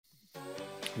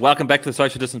Welcome back to the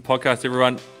Social Distance Podcast,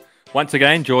 everyone. Once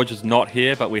again, George is not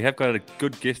here, but we have got a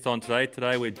good guest on today.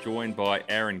 Today we're joined by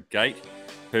Aaron Gate,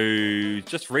 who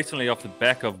just recently off the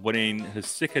back of winning his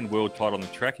second world title on the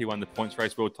track. He won the points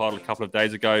race world title a couple of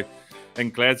days ago in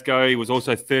Glasgow. He was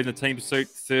also third in the team pursuit,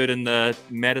 third in the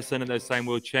Madison at those same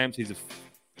world champs. He's a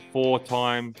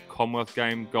four-time Commonwealth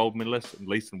Game gold medalist, at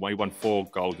least, and he won 4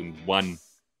 gold in 1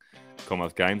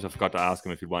 Commonwealth Games. I forgot to ask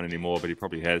him if he'd won any more, but he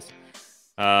probably has.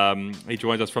 He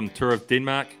joins us from the Tour of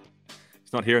Denmark.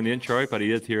 He's not here in the intro, but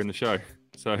he is here in the show.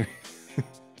 So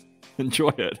enjoy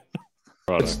it.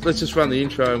 Let's just run the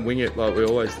intro and wing it like we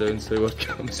always do and see what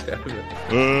comes out of it.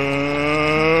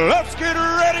 Let's get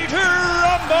ready to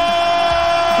rumble!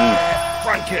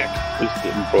 Front kick. Just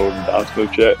getting bored and basketball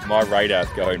chat. My radar's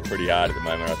going pretty hard at the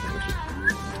moment. I think we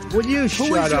should. Will you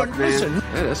shut up, man?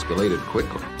 That escalated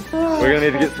quickly. We're going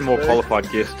to need to get some more qualified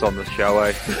guests on the show,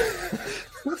 eh?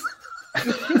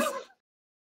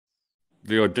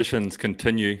 The auditions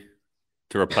continue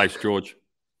to replace George.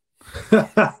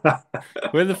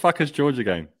 Where the fuck is George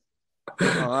again?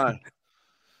 Oh,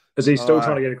 is he still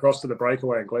trying to get across to the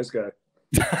breakaway in Glasgow?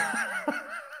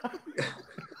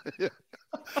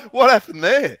 What happened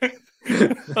there?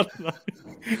 There's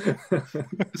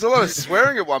a lot of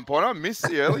swearing at one point. I missed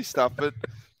the early stuff, but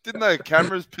didn't the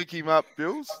cameras pick him up,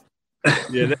 Bills?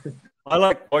 Yeah, I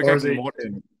woke up in the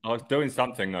morning. I was doing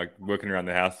something like working around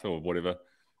the house or whatever,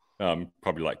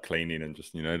 probably like cleaning and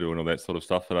just doing all that sort of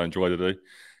stuff that I enjoy to do.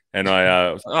 And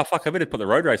I was like, oh fuck, I better put the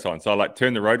road race on. So I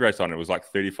turned the road race on. It was like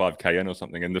 35k in or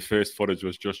something, and the first footage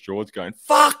was just George going,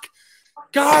 "Fuck,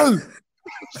 go!"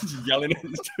 yelling at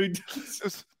his dude. It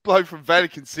was a bloke from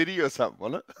Vatican City or something,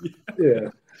 wasn't it?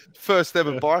 Yeah. First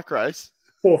ever bike race.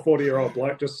 Poor 40-year-old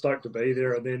bloke just stoked to be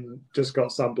there, and then just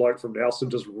got some bloke from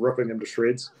Nelson just ripping him to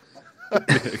shreds.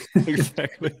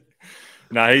 Exactly.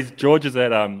 No, George is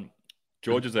at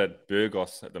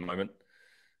Burgos at the moment.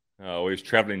 Or he's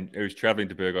traveling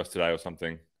to Burgos today or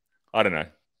something. I don't know.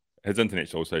 His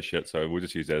internet's also shit, so we'll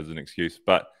just use that as an excuse.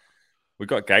 But we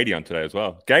got Gatey on today as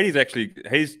well.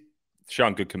 He's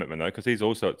shown good commitment though, because he's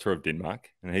also at Tour of Denmark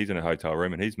and he's in a hotel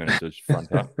room and he's managed to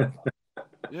front up.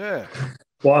 Yeah.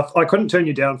 Well, I couldn't turn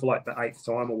you down for like the 8th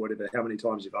time or whatever. How many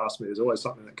times you've asked me? There's always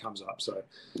something that comes up, so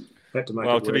I had to make it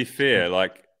work. To be fair,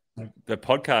 like the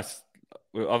podcast,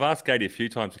 I've asked Gatey a few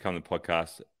times to come to the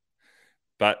podcast,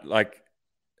 but like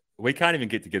we can't even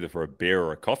get together for a beer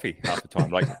or a coffee half the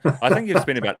time. Like I think you've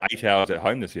spent about 8 hours at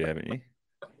home this year, haven't you?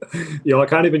 Yeah, I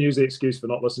can't even use the excuse for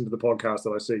not listening to the podcast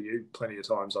that I see you plenty of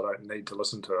times. I don't need to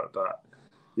listen to it, but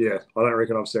yeah, I don't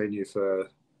reckon I've seen you for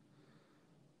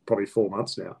probably 4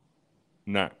 months now.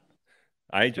 No,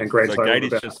 ages. And Greg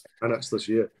Gatey's just minutes this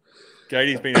year.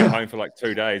 Gatey's been at home for like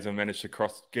 2 days and managed to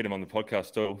get him on the podcast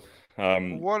still.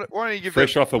 Why don't you give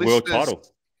fresh off a world title?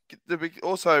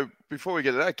 Also, before we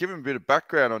get to that, give him a bit of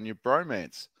background on your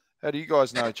bromance. How do you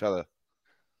guys know each other?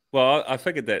 Well, I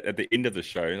figured that at the end of the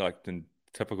show, like in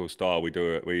typical style, we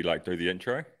do the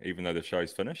intro, even though the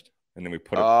show's finished, and then we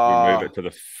we move it to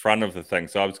the front of the thing.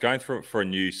 So I was going through it for a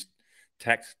new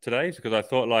tack today because I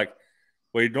thought like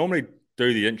we normally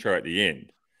do the intro at the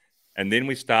end, and then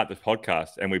we start the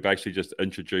podcast and we basically just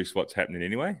introduce what's happening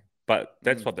anyway. But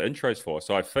that's what the intro's for.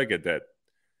 So I figured that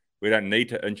we don't need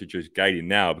to introduce Gatey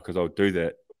now because I'll do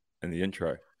that in the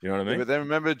intro. You know what I mean? Yeah, but then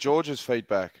remember George's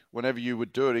feedback. Whenever you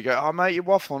would do it, he'd go, "Oh, mate, you're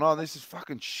waffling on. This is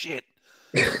fucking shit."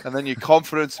 And then your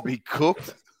confidence would be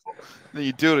cooked. Then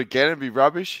you do it again and be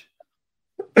rubbish.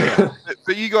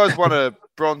 But you guys won a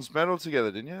bronze medal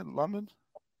together, didn't you, in London?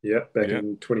 Yeah, back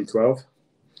in 2012.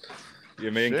 Yeah,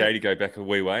 me and Gatey go back a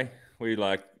wee way. We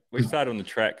started on the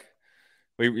track.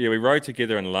 We rode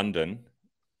together in London.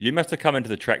 You must have come into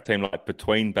the track team like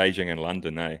between Beijing and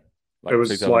London, eh? Like it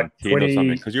was like 20 or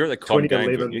something because you're at the Com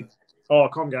Games, weren't you? Oh,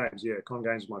 Com Games, yeah. Com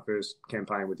Games was my first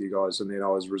campaign with you guys, and then I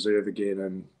was reserve again.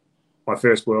 And my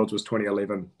first Worlds was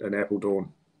 2011 in Appledorn,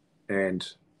 and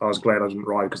I was glad I didn't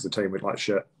ride because the team went like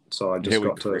shit. So I just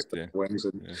got to wings.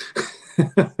 And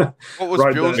What was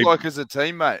Bill's like as a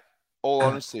teammate? All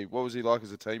honesty, what was he like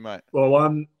as a teammate? Well,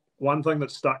 one thing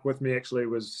that stuck with me actually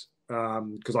was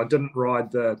because I didn't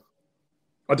ride the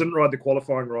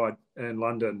qualifying ride in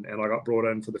London, and I got brought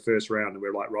in for the first round, and we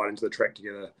were like riding to the track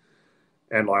together,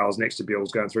 and like I was next to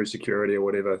Bills going through security or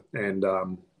whatever, and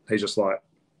he's just like,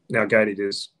 "Now, Gatey,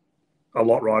 there's a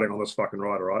lot riding on this fucking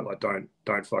ride, all right? Like, don't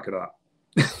fuck it up."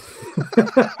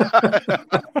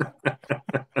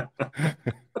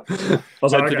 I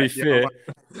was like, to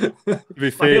be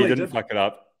fair, you didn't fuck it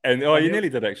up, and you nearly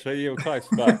did actually. You were close,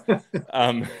 but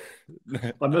I missed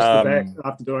the back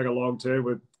after doing a long turn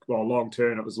with long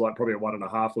turn. It was like probably a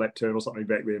 1.5 lap turn or something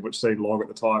back then, which seemed long at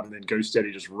the time. And then Goose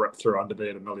Daddy just ripped through under me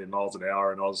at 1,000,000 miles an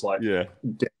hour, and I was like, Yeah.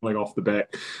 dangling off the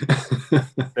back.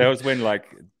 That was when,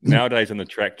 like, nowadays in the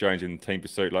track, Jones, in team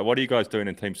pursuit, like, what are you guys doing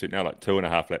in team pursuit now? Like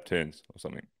 2.5 lap turns or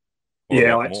something? Or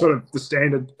Yeah, a lot like more? sort of the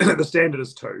standard. The standard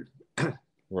is 2.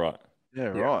 Right. Yeah,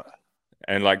 right.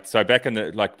 And like, so back in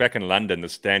London, the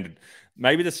standard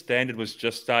was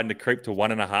just starting to creep to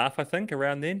 1.5, I think,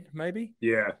 around then, maybe.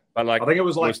 Yeah. But like, I think it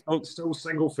was like still, still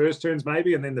single first turns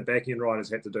maybe, and then the back end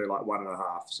riders had to do like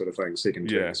 1.5 sort of thing, second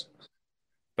turns.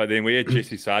 but then we had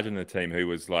Jesse Sargent in the team who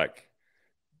was like,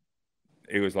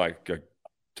 he was like a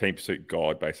team pursuit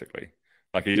god, basically.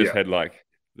 Like he just had like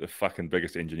the fucking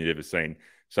biggest engine you'd ever seen.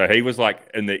 So he was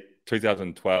like in the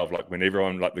 2012, like when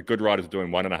everyone, like the good riders were doing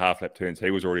 1.5 lap turns,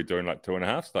 he was already doing like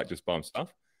 2.5, like just by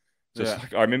himself. So it's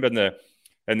like, I remember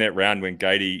in that round when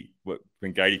Gady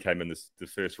came in the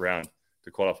first round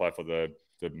to qualify for the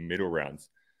middle rounds.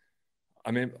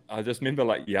 I just remember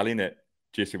like yelling at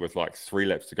Jesse with like 3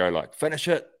 laps to go, like, finish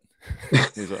it.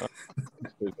 He was like,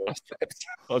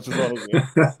 I was just honestly.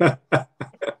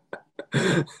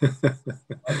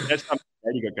 That's how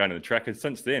Gady got going to the track, and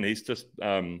since then he's just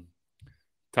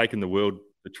taken the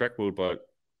track world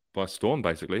by storm.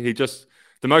 Basically,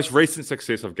 the most recent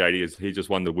success of Gady is he just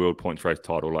won the world points race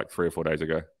title like 3 or 4 days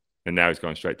ago, and now he's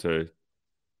going straight to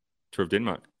Tour of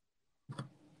Denmark.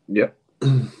 Yep.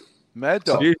 Mad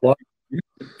dog.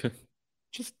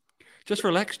 Just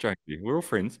relax, Jonesy. We're all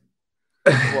friends.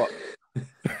 What?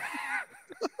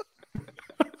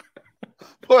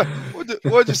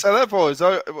 Why'd you say that for?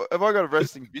 Have I got a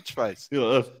resting bitch face?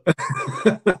 Yeah.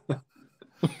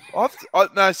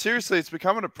 No, seriously, it's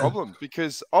becoming a problem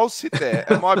because I'll sit there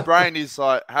and my brain is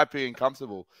like happy and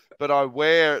comfortable, but I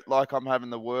wear it like I'm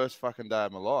having the worst fucking day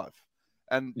of my life.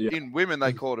 And in women,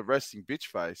 they call it a resting bitch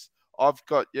face. I've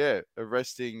got, a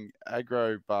resting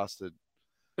aggro bastard.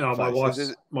 Oh, my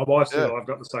wife said I've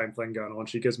got the same thing going on.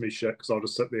 She gives me shit because I'll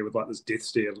just sit there with like this death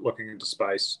stare looking into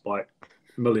space, like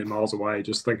 1,000,000 miles away,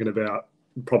 just thinking about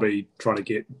probably trying to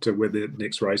get to where the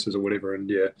next race is or whatever. And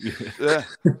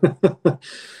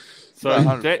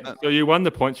So you won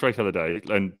the points race the other day,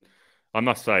 and I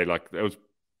must say, like, it was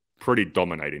pretty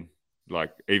dominating.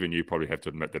 Like, even you probably have to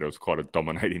admit that it was quite a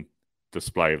dominating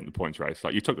display of the points race.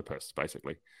 Like, you took the piss,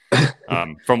 basically,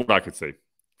 from what I could see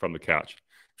from the couch.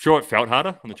 Sure, it felt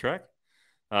harder on the track.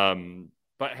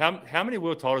 But how many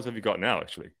world titles have you got now,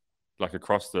 actually? Like,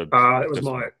 across the...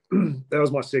 that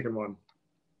was my second one.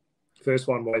 First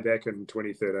one way back in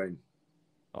 2013.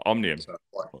 Omnium. So,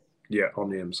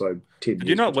 Omnium. So 10 years. Did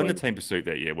you not win the team pursuit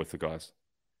that year with the guys?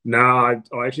 No,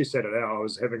 I actually sat it out. I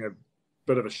was having a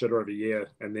bit of a shitter of a year,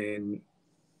 and then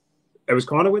it was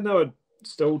kind of when they were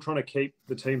still trying to keep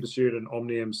the team pursuit and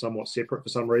Omnium somewhat separate for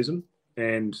some reason.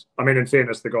 And I mean, in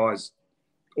fairness,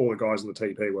 all the guys in the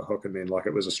TP were hooking then. Like,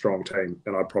 it was a strong team,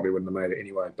 and I probably wouldn't have made it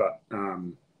anyway. But I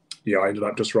ended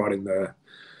up just riding the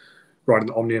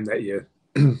Omnium that year.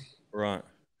 Right.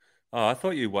 Oh, I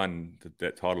thought you won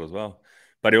that title as well.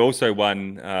 But he also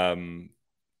won.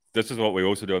 This is what we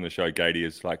also do on the show, Gady,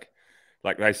 is like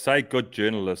they say good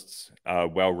journalists are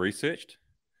well researched.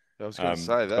 I was going to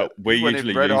say that. But we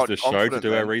usually use the show to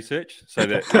do our research so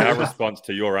that our response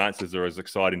to your answers are as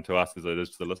exciting to us as it is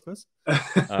to the listeners.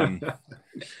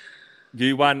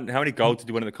 You won. How many gold did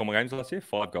you win at the Common Games last year?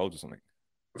 5 golds or something?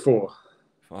 4.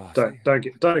 Oh,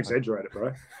 don't exaggerate it,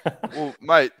 bro. Well,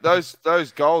 mate, those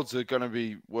golds are going to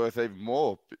be worth even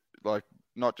more. Like,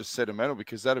 not just sentimental,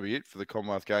 because that'll be it for the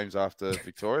Commonwealth Games after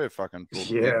Victoria fucking pulled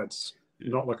the pin. It's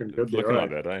not looking good there. Looking like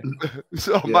that,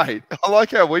 eh? Mate, I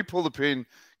like how we pull the pin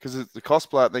because it's the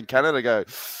cosplay, and then Canada go,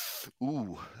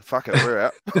 ooh, fuck it, we're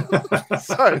out.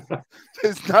 So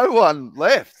there's no one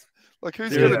left. Like,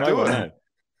 who's going to do it?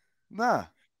 Nah.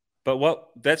 But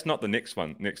that's not the next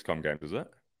Com Games, is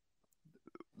it?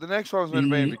 The next one's going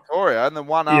to be in Victoria, and the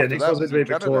one after that one's going to be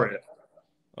Victoria.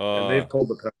 And they've pulled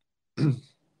the pin.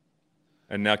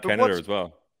 And now Canada as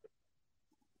well.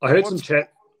 I heard some chat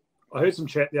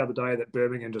the other day that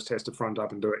Birmingham just has to front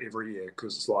up and do it every year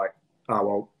because it's like,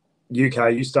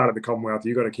 UK, you started the Commonwealth,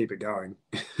 you got to keep it going.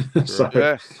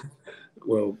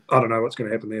 Well, I don't know what's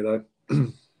going to happen there though.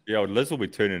 Well, Liz will be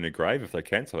turning in a grave if they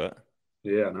cancel it.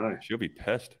 Yeah, I know. She'll be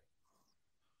pissed.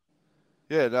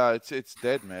 Yeah, no, it's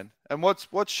dead, man. And what's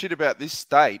shit about this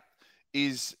state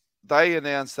is they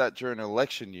announced that during an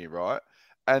election year, right?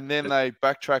 And then they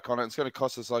backtrack on it. It's going to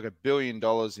cost us like $1 billion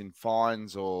in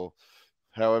fines or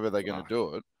however they're going to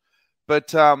do it.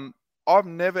 But I've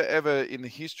never, ever in the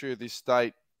history of this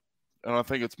state, and I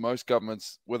think it's most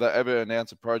governments, where they ever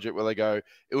announce a project where they go,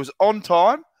 it was on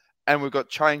time and we've got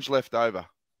change left over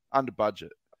under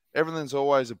budget. Everything's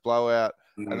always a blowout,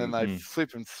 and then they Mm.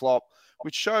 flip and flop,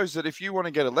 which shows that if you want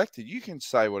to get elected, you can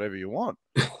say whatever you want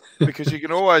because you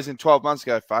can always in 12 months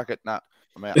go, fuck it, nah,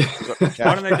 I'm out. I've got no cash.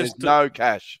 Why don't they There's just no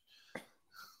cash.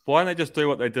 Why don't they just do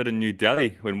what they did in New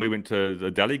Delhi when we went to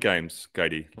the Delhi games,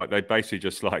 Katie? Like they basically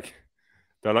just like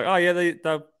they're like, oh yeah,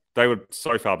 they were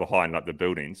so far behind like the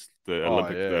buildings, the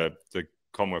Olympic, the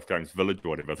Commonwealth Games Village or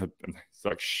whatever. It's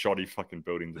like shoddy fucking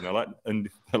buildings, and they're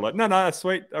like, no,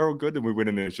 sweet, they're all good. And we went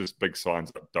in there, it's just big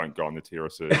signs like, don't go on the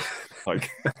terraces. like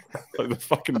the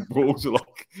fucking walls are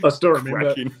like. I still remember.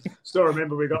 cracking. Still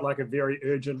remember we got like a very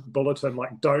urgent bulletin,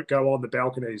 like don't go on the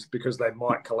balconies because they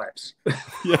might collapse.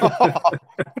 Yeah,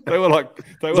 they were like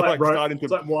starting to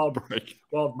it's like break.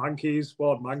 wild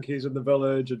monkeys in the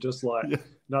village, and just like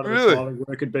none of the Really? tiling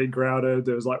work had been grounded.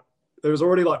 There was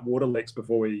already like water leaks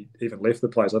before we even left the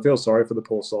place. I feel sorry for the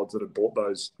poor sods that had bought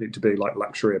those meant to be like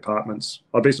luxury apartments.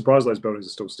 I'd be surprised those buildings are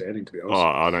still standing, to be honest. Oh,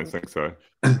 I don't think so.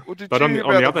 Well, But on the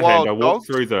other hand, I walked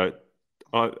through the.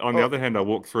 On the Oh. other hand, I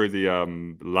walked through the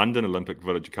London Olympic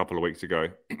Village a couple of weeks ago.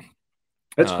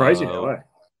 It's crazy now, eh?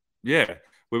 Yeah,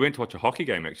 we went to watch a hockey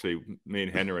game actually. Me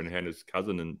and Hannah's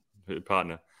cousin and her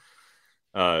partner.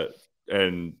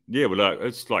 And yeah,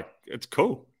 it's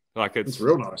cool. Like It's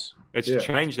real nice. It's Yeah.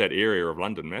 changed that area of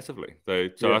London massively. So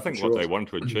Yeah, I for think sure. what they wanted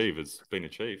to achieve has been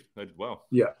achieved. They did well.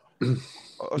 Yeah. I was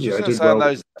Yeah, just it going to did say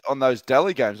well. on those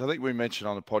Delhi games, I think we mentioned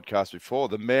on the podcast before,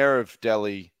 the mayor of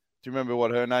Delhi, do you remember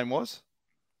what her name was?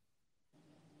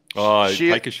 Oh, She-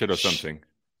 take a shit or something.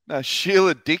 No,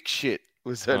 Sheila Dick Shit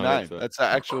was her Oh, name. that's it. That's her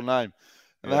actual name.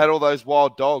 And Yeah. they had all those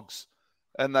wild dogs.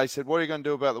 And they said, what are you going to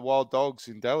do about the wild dogs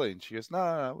in Delhi? And she goes,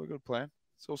 no, we've got a plan.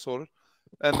 It's all sorted.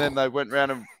 And then they went round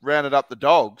and rounded up the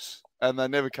dogs, and they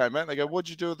never came out. And they go, what'd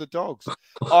you do with the dogs?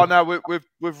 Oh, no,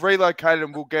 we've relocated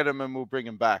them. We'll get them and we'll bring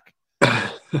them back.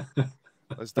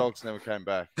 Those dogs never came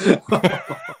back.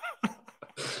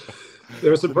 There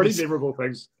were some pretty memorable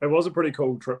things. It was a pretty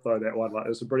cool trip though, that one. Like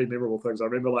there's some pretty memorable things. I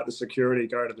remember like the security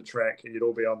going to the track, and you'd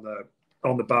all be on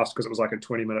the bus because it was like a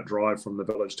 20-minute drive from the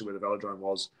village to where the velodrome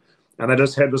was. And they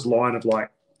just had this line of like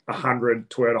 100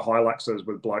 Toyota Hiluxes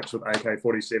with blokes with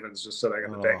AK-47s just sitting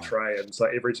in the back tray. And so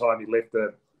every time you left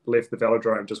the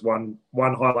velodrome, just one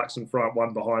Hilux in front,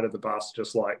 one behind of the bus,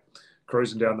 just like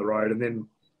cruising down the road. And then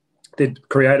they'd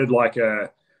created like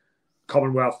a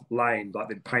Commonwealth lane, like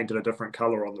they'd painted a different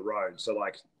color on the road. So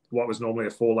like what was normally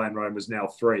a 4-lane road was now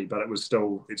 3, but it'd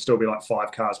still be like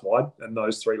 5 cars wide in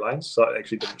those 3 lanes. So it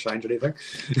actually didn't change anything.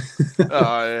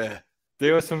 Oh, yeah.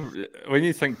 There were some when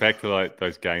you think back to like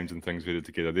those games and things we did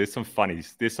together. There's some funny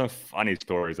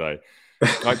stories, eh?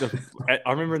 Like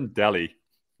I remember in Delhi,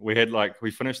 we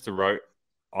finished the road.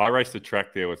 I raced the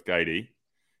track there with Gady,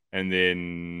 and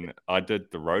then I did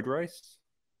the road race.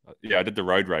 Yeah, I did the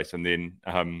road race, and then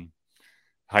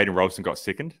Hayden Robson got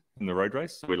second in the road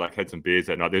race. So we like had some beers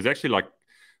that night. There's actually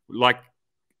like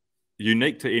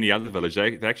unique to any other village.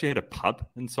 They actually had a pub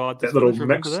inside that this little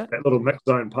village. that little mix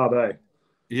zone pub, eh?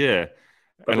 Yeah.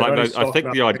 But And like I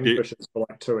think the idea, for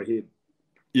like 2 ahead.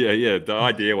 yeah, the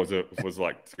idea was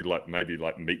like to maybe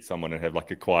meet someone and have like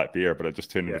a quiet beer, but it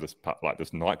just turned into this pub, like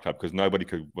this nightclub because nobody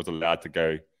was allowed to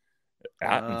go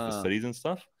out into the cities and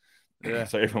stuff. Yeah.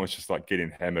 So everyone was just like getting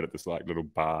hammered at this like little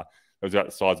bar. It was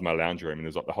outside of my lounge room, and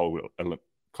there's like the whole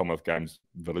Commonwealth Games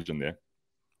village in there.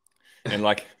 And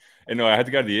like, I had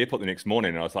to go to the airport the next morning,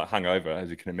 and I was like hungover, as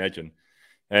you can imagine.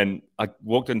 And I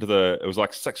walked into it was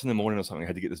like 6 a.m. or something. I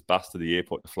had to get this bus to the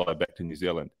airport to fly back to New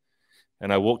Zealand.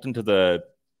 And I walked into the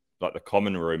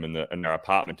common room in their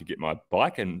apartment to get my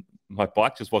bike, and my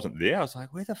bike just wasn't there. I was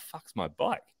like, where the fuck's my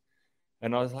bike?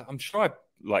 And I was like, I'm sure I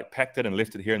like packed it and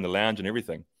left it here in the lounge and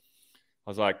everything. I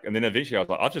was like, and then eventually I was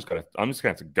like, I'm just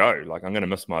gonna have to go. Like I'm gonna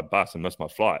miss my bus and miss my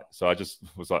flight. So I just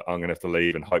was like, I'm gonna have to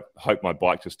leave and hope my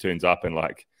bike just turns up and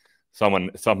like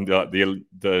something like the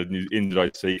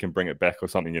NZOC can bring it back or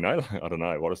something, I don't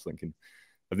know what I was thinking.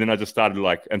 And then I just started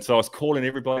and so I was calling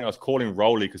everybody. I was calling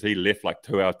Rolly because he left like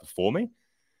 2 hours before me.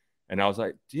 And I was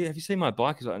like, have you seen my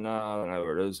bike? He's like, no, I don't know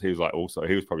where it is. He was like,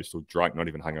 he was probably still drunk, not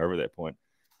even hungover at that point.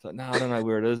 He's like, no, I don't know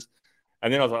where it is.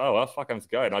 And then I was like, oh, well, fuck, I have to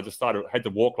go. And I just had to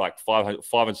walk like 500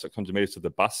 and 600 meters to the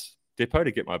bus depot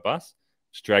to get my bus,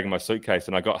 just dragging my suitcase.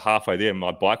 And I got halfway there and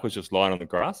my bike was just lying on the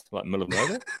grass, like middle of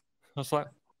nowhere. I was like,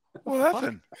 what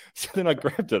happened? So then I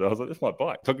grabbed it. I was like, that's my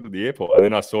bike. Took it to the airport. And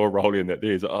then I saw Rolly in that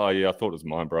there. He's like, oh, yeah, I thought it was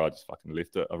mine, bro. I just fucking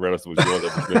left it. I realized it was yours. I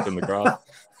just left it in the grass.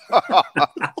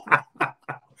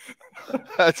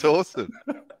 That's awesome.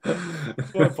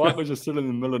 My bike was just sitting in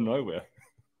the middle of nowhere.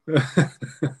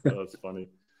 That's funny.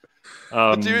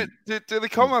 Do the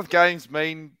Commonwealth Games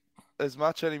mean as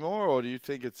much anymore, or do you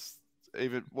think it's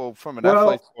even, from an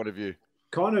athlete's point of view?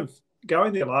 Kind of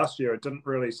going there last year, it didn't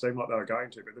really seem like they were going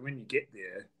to, but then when you get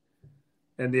there,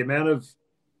 and the amount of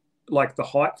like the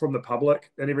hype from the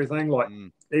public and everything, like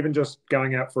even just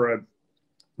going out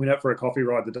went out for a coffee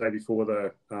ride the day before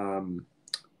the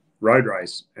road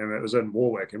race, and it was in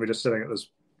Warwick, and we're just sitting at this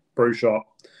brew shop,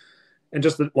 and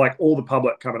just like all the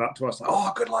public coming up to us like,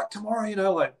 oh, good luck tomorrow,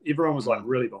 like everyone was like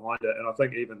really behind it. And I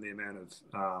think even the amount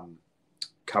of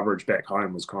coverage back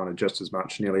home was kind of just as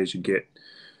much nearly as you get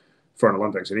for an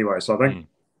Olympics anyway. So I think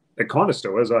it kind of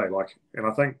still is, like, and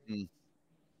I think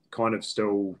kind of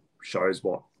still shows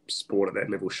what sport at that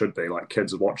level should be. Like,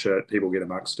 kids watch it, people get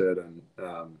amongst it, and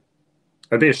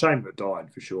it'd be a shame if it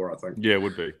died, for sure, I think. Yeah, it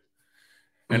would be.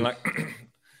 And like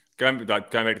going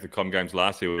back to the Com Games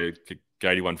last year, where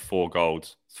Gatey won 4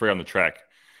 golds, 3 on the track,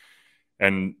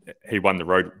 and Gatey won the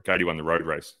road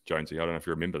race, Jonesy. I don't know if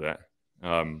you remember that.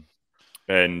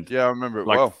 And yeah, I remember it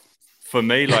like, well. For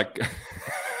me, like,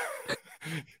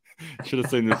 should have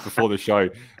seen this before the show.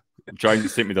 Jonesy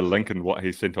sent me the link and what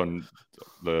he sent on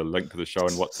the link to the show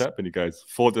in WhatsApp, and he goes,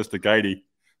 "Forward this to Gatey.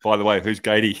 By the way, who's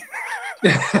Gatey?"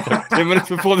 Like 10 minutes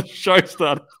before the show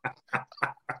started.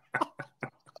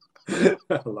 I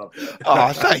love that.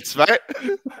 Oh, thanks, mate.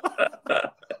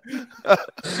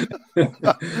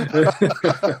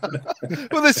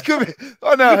 Well, this could be.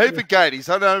 I know a heap of Gateys.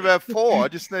 I know about 4. I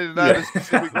just need to know the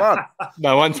specific one.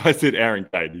 No, once I said Aaron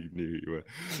Gatey, you knew who you were.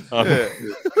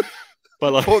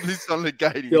 But like, put this on the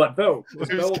Gatey. You're like, Bill, is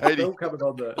Who's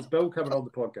Bill coming on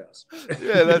the podcast?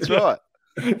 Yeah, that's right.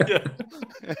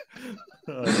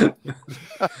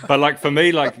 But like for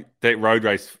me, like that road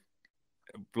race,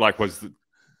 like was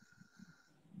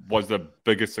the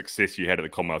biggest success you had at the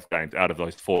Commonwealth Games out of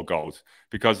those 4 golds.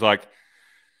 Because like,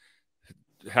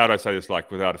 how do I say this, like,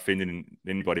 without offending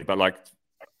anybody, but like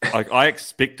I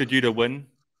expected you to win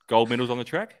gold medals on the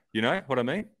track. You know what I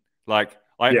mean? Like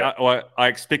I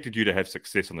expected you to have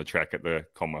success on the track at the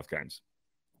Commonwealth Games.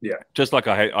 Yeah. Just like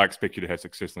I expect you to have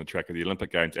success on the track at the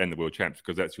Olympic Games and the World Champs,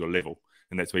 because that's your level.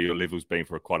 And that's where your level's been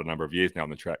for quite a number of years now on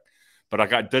the track. But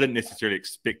like, I didn't necessarily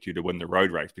expect you to win the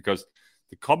road race, because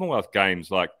the Commonwealth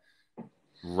Games, like,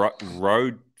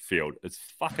 road field is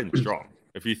fucking strong.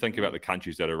 If you think about the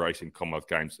countries that are racing Commonwealth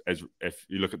Games, as if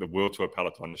you look at the World Tour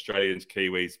peloton, Australians,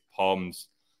 Kiwis, Poms,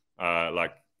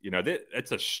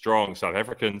 it's a strong South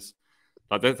Africans.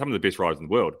 Like, they're some of the best riders in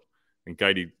the world, and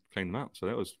Gatey cleaned them up. So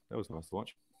that was nice to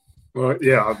watch. Well,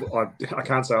 yeah, I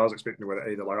can't say I was expecting to win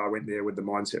it either. Like, I went there with the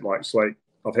mindset, like, sweet,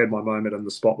 I've had my moment in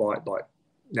the spotlight. Like,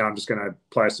 now I'm just going to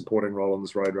play a supporting role in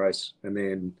this road race, and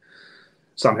then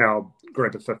somehow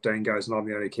group of 15 goes and I'm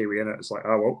the only Kiwi in it. It's like,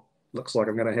 oh, well, looks like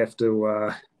I'm going to have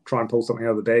to try and pull something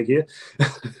out of the bag here.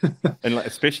 And like,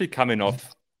 especially coming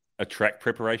off a track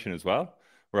preparation as well,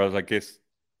 whereas I guess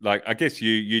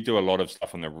you do a lot of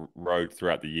stuff on the road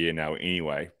throughout the year now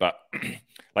anyway, but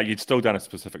like, you'd still done a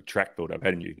specific track build-up,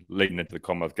 hadn't you, leading into the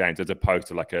Commonwealth Games, as opposed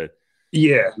to like there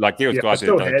was guys that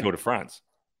had done Tour de France.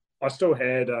 I still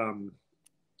had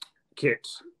kept,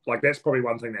 like, that's probably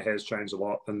one thing that has changed a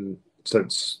lot, and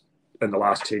since in the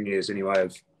last 10 years anyway,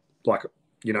 of like,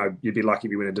 you'd be lucky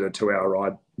if you went and did a 2-hour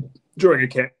ride during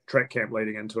a track camp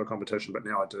leading into a competition. But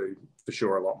now I do for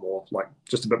sure a lot more, like,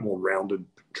 just a bit more rounded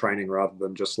training, rather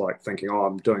than just like thinking, oh,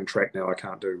 I'm doing track now, I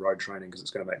can't do road training because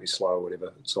it's going to make me slow or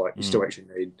whatever. It's like, you still actually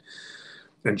need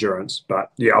endurance.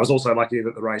 But yeah, I was also lucky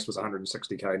that the race was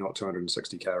 160k, not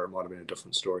 260k, or it might have been a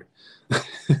different story.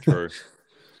 True.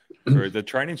 The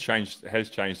training has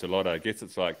changed a lot. I guess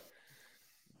it's like,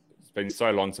 it's been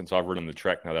so long since I've ridden the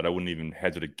track now that I wouldn't even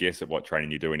hazard a guess at what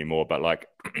training you do anymore. But like,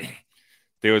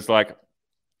 there was like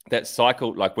that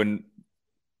cycle, like when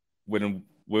we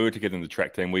were together in the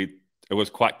track team, it was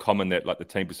quite common that like the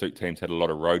team pursuit teams had a lot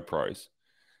of road pros.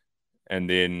 And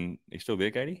then, are you still there,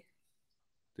 Gatey?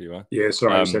 There you are. Yeah,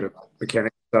 sorry, I said a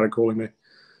mechanic started calling me.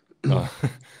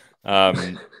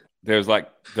 There was like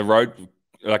the road,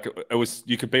 like it was,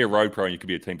 you could be a road pro and you could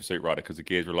be a team pursuit rider because the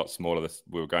gears were a lot smaller.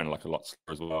 We were going like a lot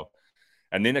slower as well.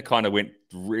 And then it kind of went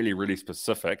really, really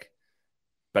specific.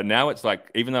 But now it's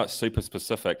like, even though it's super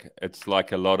specific, it's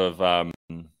like a lot of,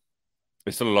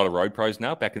 there's still a lot of road pros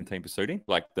now back in team pursuiting.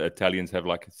 Like the Italians have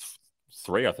like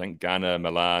 3, I think, Ghana,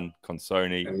 Milan,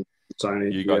 Consoni.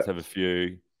 You guys have a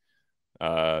few,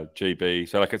 GB.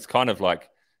 So like, it's kind of like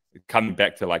coming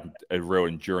back to like a real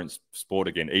endurance sport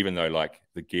again, even though like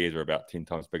the gears are about 10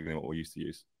 times bigger than what we used to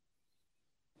use.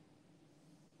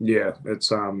 Yeah,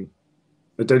 it's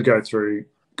it did go through,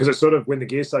 because it's sort of, when the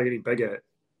gears started getting bigger,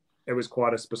 it was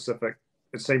quite a specific,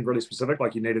 it seemed really specific,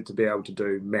 like you needed to be able to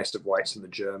do massive weights in the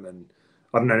gym. And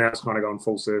I don't know, now it's kind of gone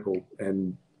full circle,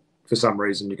 and for some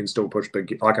reason you can still push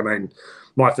big. Like, I mean,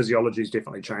 my physiology's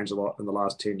definitely changed a lot in the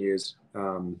last 10 years.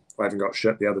 I even got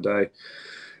shit the other day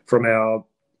from our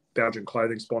Belgian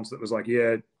clothing sponsor that was like,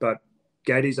 yeah, but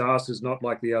Gatey's ass is not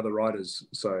like the other riders.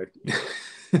 So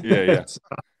yeah.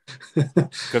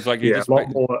 Because like you yeah, just a lot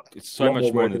more. it's so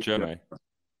much more in the gym, eh?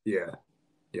 Yeah,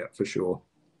 for sure.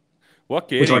 What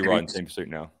gear do you ride in Team Pursuit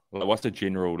now? Like, what's the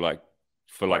general like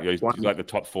for like the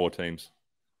top 4 teams?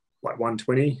 Like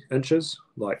 120 inches,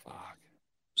 like Fuck.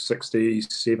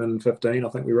 67.15, I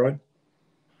think we rode.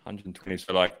 120.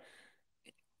 So like,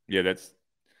 yeah, that's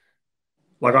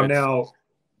like I'm now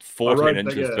 14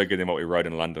 inches bigger than what we rode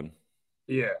in London.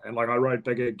 Yeah, and like I rode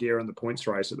bigger gear in the points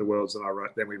race at the Worlds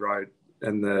than we rode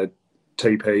in the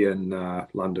TP in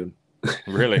London.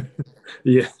 Really?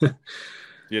 Yeah.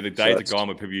 Yeah, the days are gone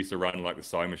where people used to run like the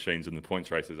sewing machines in the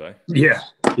points races, eh? Yeah.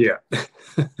 Yeah,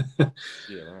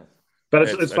 right. But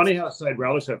it's funny how it stayed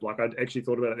relative. Like I actually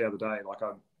thought about it the other day. Like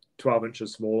I'm 12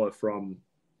 inches smaller from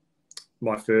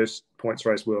my first points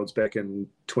race Worlds back in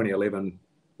 2011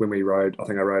 when we rode. I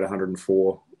think I rode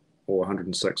 104 or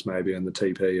 106 maybe in the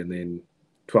TP, and then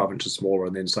 12 inches smaller,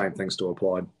 and then same thing still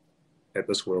applied at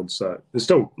this World. So there's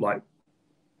still like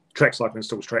track cycling,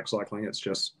 still track cycling. It's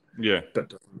just a bit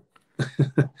different.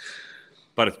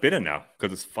 But it's better now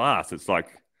because it's fast. It's like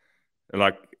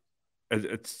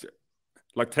it's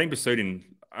like team pursuing,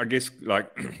 I guess,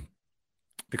 like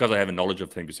because I have a knowledge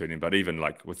of team pursuing, but even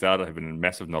like without having a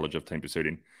massive knowledge of team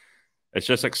pursuing, it's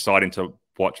just exciting to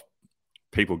watch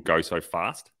people go so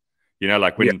fast. You know,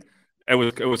 like when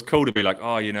it was cool to be like,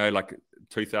 oh, you know, like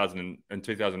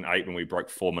 2008 when we broke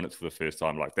 4 minutes for the first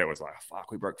time, like that was like,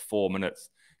 fuck, we broke 4 minutes,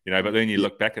 you know. But then you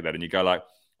look back at that and you go like,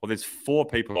 well, there's 4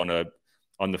 people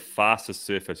on the fastest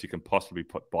surface you can possibly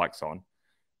put bikes on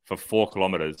for 4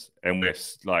 kilometers, and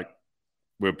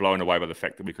we're blown away by the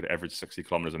fact that we could average 60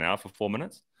 kilometers an hour for 4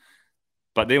 minutes.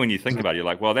 But then when you think about it, you're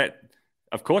like, well, that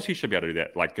of course you should be able to do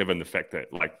that, like given the fact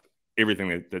that like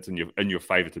everything that's in your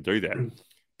favor to do that.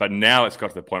 But now it's got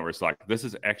to the point where it's like, this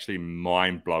is actually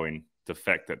mind blowing. The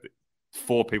fact that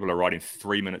 4 people are riding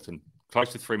 3 minutes and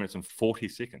close to 3 minutes and 40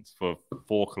 seconds for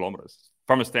 4 kilometers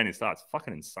from a standing start. It's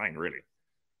fucking insane, really.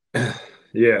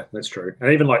 Yeah, that's true.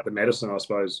 And even like the Madison, I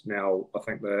suppose now I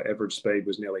think the average speed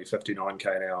was nearly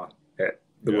 59k an hour at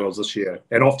the Worlds this year.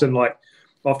 And often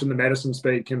the Madison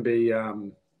speed can be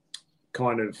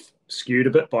kind of skewed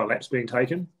a bit by laps being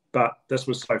taken. But this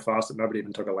was so fast that nobody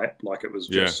even took a lap. Like it was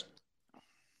just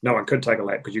no one could take a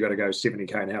lap because you got to go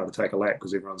 70k an hour to take a lap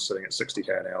because everyone's sitting at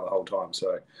 60k an hour the whole time.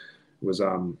 So it was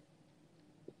that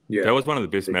was one of the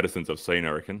best Madisons I've seen,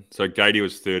 I reckon. So Gatey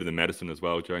was third in the Madison as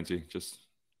well, Jonesy. Just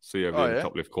see over there in the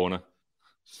top left corner.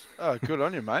 Oh, good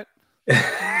on you, mate.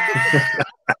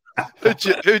 Who'd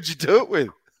you do it with?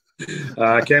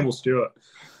 Campbell Stewart.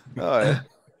 Oh, yeah.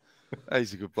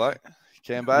 He's a good bloke.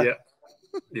 Cambo.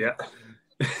 Yeah.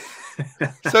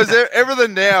 So is there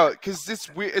everything now? Because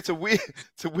it's a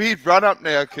weird run up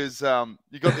now because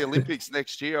you got the Olympics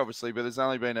next year, obviously, but there's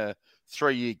only been a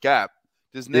 3-year gap.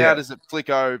 Does it flick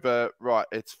over? Right,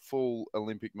 it's full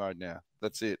Olympic mode now.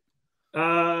 That's it.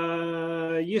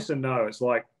 Yes and no. It's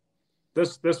like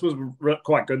this was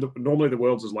quite good. Normally the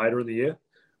Worlds is later in the year.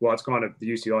 Well, it's kind of the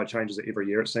UCI changes it every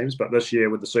year, it seems. But this year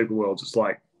with the Super Worlds, it's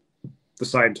like the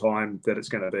same time that it's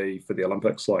going to be for the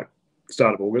Olympics, like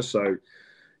start of August. So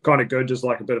kind of good, just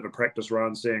like a bit of a practice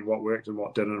run, seeing what worked and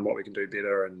what didn't and what we can do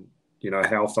better, and you know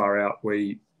how far out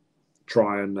we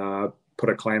try and put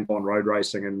a clamp on road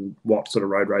racing and what sort of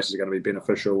road races are going to be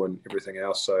beneficial and everything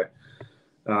else. So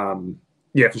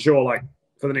for sure, like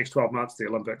for the next 12 months, the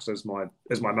Olympics is my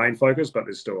main focus, but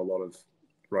there's still a lot of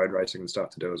road racing and stuff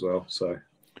to do as well.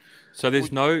 So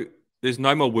there's no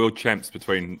more world champs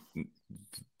between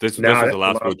this is the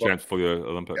last world champs for the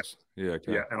Olympics. Yeah,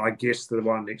 okay. Yeah, and I guess the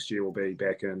one next year will be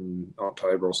back in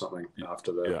October or something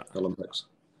after the Olympics.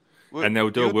 And they'll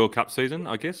do a World Cup season,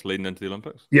 I guess, leading into the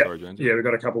Olympics. Yeah, sorry, James. We've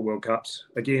got a couple of World Cups.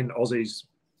 Again, Aussies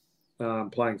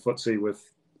playing footsie with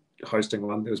hosting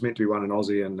one. There was meant to be one in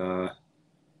Aussie and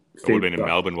it would have been in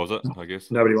Melbourne, was it? I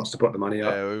guess. Nobody wants to put the money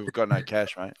up. Yeah, we've got no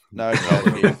cash, mate. No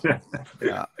cash.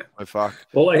 Fuck.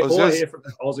 All I hear from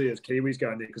Aussie is Kiwis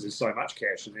going there because there's so much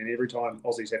cash, and then every time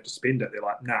Aussies have to spend it, they're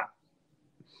like, nah.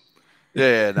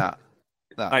 Yeah, nah.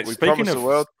 Hey,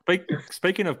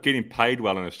 speaking of getting paid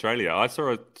well in Australia, I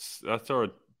saw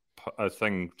a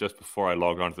thing just before I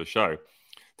logged onto the show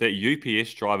that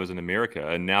UPS drivers in America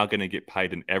are now going to get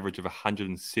paid an average of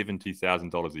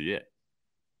 $170,000 a year.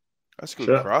 That's good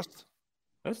for us.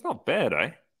 That's not bad,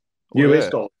 eh? US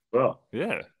dollars as well.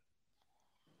 Yeah.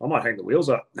 I might hang the wheels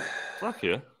up. Fuck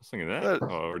yeah. I was thinking that. I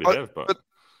already have,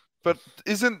 but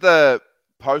isn't the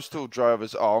postal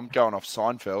drivers. Oh, I'm going off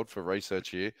Seinfeld for research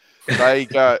here. They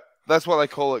go. That's what they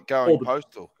call it, going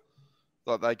postal.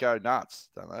 Like they go nuts,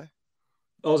 don't they?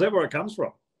 Oh, is that where it comes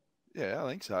from? Yeah, I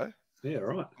think so. Yeah,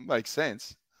 right. Makes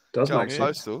sense. Does going make sense.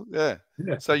 Postal, yeah.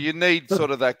 Yeah. So you need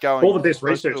sort of that going. All the best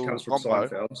research postal comes from combo.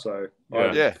 Seinfeld, so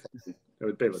Yeah. it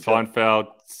would be legit. Seinfeld,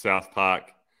 South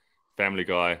Park, Family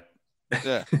Guy,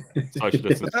 Yeah. Social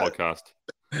Distance Podcast.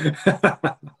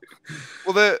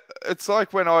 Well, it's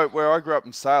like where I grew up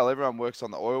in Sale, everyone works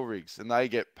on the oil rigs and they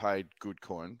get paid good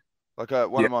coin. Like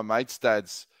one of my mates'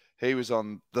 dads, he was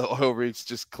on the oil rigs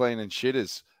just cleaning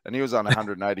shitters, and he was on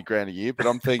 180 grand a year. But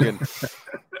I'm thinking,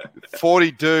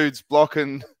 40 dudes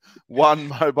blocking one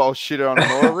mobile shitter on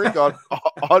an oil rig, I'd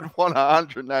want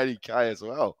 180k as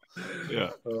well.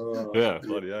 Yeah, yeah,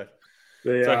 bloody yeah.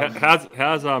 The, So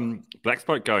how's Black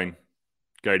Spoke going,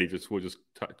 Gatey? We'll just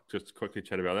quickly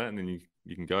chat about that, and then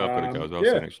you can go. I've got to go as well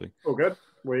soon, actually. All good.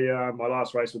 We my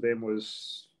last race with them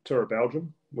was Tour of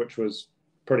Belgium, which was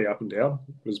pretty up and down.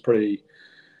 It was pretty.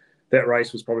 That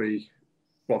race was probably,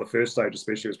 well, the first stage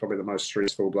especially was probably the most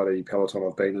stressful bloody peloton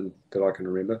I've been in that I can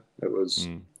remember. It was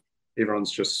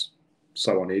everyone's just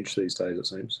so on edge these days, it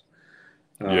seems.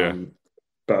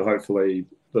 But hopefully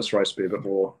this race will be a bit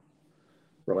more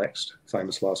relaxed.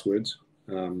 Famous last words.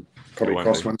 Probably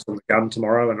crosswinds from the gun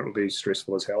tomorrow, and it will be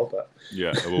stressful as hell. But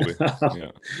yeah, it will be.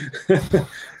 Yeah.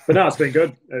 But no, it's been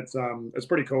good. It's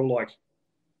pretty cool. Like,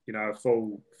 you know, a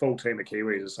full team of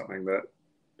Kiwis is something that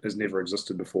has never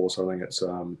existed before. So I think it's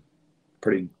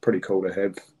pretty cool to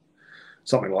have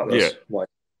something like this. Yeah, like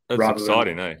it's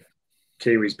exciting, eh?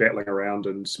 Kiwis battling around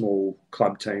in small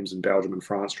club teams in Belgium and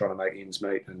France trying to make ends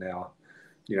meet, and now,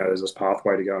 you know, there's this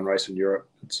pathway to go and race in Europe.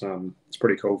 It's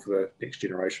pretty cool for the next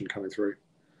generation coming through.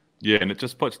 Yeah, and it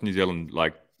just puts New Zealand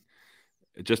on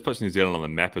the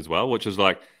map as well, which is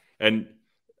like, and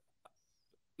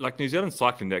like New Zealand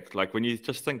cycling, that like when you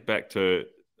just think back to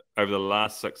over the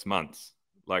last 6 months,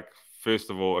 like first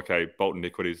of all, okay, Bolton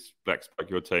Equities, Black Spoke,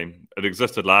 your team, it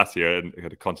existed last year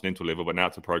at a continental level, but now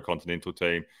it's a pro continental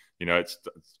team. You know, it's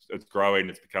growing,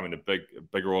 it's becoming a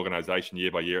bigger organization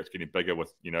year by year. It's getting bigger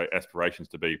with, you know, aspirations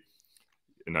to be,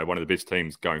 you know, one of the best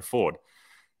teams going forward.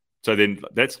 So then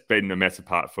that's been a massive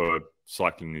part for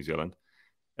cycling New Zealand.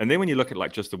 And then when you look at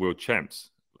like just the world champs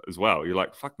as well, you're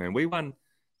like, fuck man, we won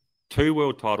 2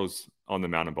 world titles on the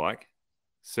mountain bike.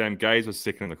 Sam Gaze was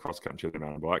second in the cross country of the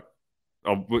mountain bike.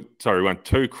 We won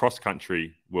 2 cross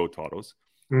country world titles.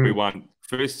 We won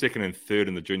first, second, and third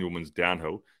in the junior women's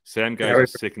downhill. Sam Gaze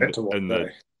was second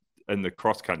in the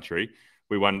cross country.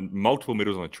 We won multiple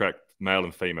medals on the track, male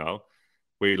and female.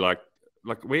 We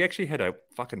we actually had a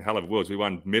fucking hell of a world. We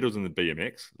won medals in the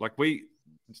BMX.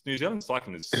 New Zealand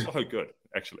cycling is so good,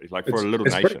 actually. Like for a little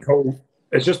nation. Pretty cool.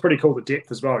 It's just pretty cool, the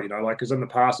depth as well. You know, like because in the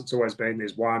past it's always been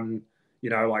there's one. You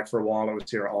know, like for a while it was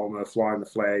Sarah Ulmer flying the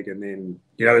flag, and then,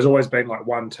 you know, there's always been like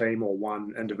one team or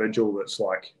one individual that's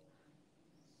like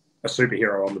a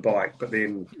superhero on the bike. But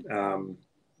then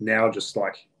now just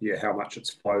like, how much it's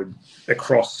flowed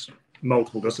across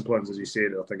multiple disciplines, as you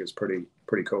said, I think is pretty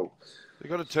cool.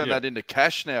 You've got to turn that into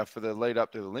cash now for the lead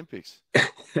up to the Olympics.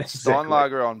 Exactly.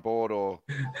 Steinlager on board, or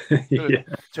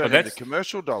turn it into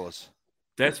commercial dollars.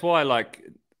 That's why, like,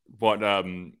 what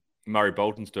Murray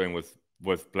Bolton's doing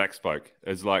with Black Spoke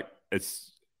is like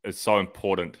it's so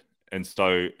important and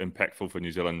so impactful for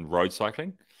New Zealand road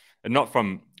cycling, and not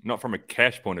from a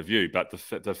cash point of view, but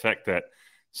the fact that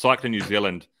Cycling New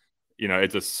Zealand, you know,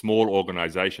 it's a small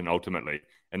organization ultimately,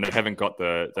 and they haven't got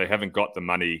the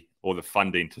money or the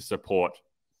funding to support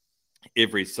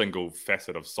every single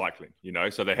facet of cycling, you know,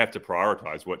 so they have to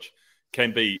prioritize, which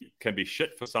can be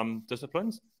shit for some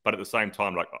disciplines, but at the same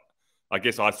time, like, I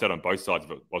guess I sat on both sides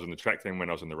of it. I was in the track team when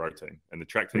I was in the road team, and the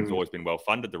track team's always been well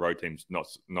funded. The road team's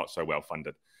not so well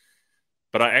funded.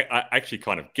 But I actually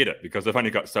kind of get it, because they've only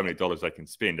got so many dollars they can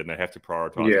spend, and they have to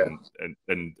prioritize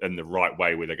in the right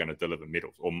way where they're going to deliver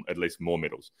medals, or at least more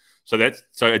medals. So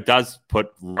it does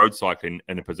put road cycling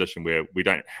in a position where we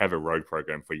don't have a road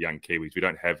program for young Kiwis. We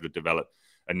don't have to develop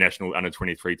a national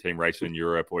under-23 team racing in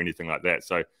Europe or anything like that.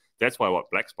 So that's why what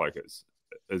Black Spoke is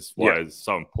why it's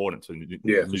so important to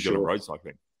New Zealand road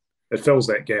cycling. It fills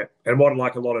that gap. And what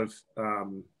like a lot of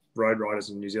road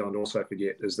riders in New Zealand also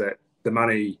forget is that the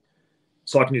money,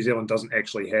 Cycling New Zealand doesn't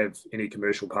actually have any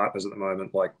commercial partners at the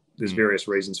moment. Like, there's various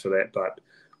reasons for that, but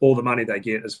all the money they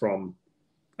get is from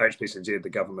HPCZ, the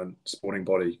government sporting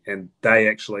body, and they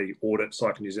actually audit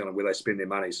Cycling New Zealand where they spend their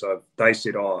money. So they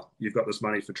said, oh, you've got this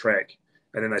money for track.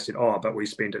 And then they said, oh, but we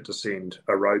spent it to send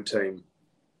a road team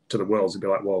to the Worlds. And be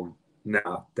like, well,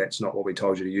 nah, that's not what we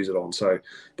told you to use it on. So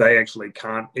they actually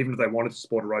can't, even if they wanted to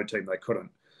support a road team, they couldn't.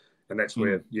 And that's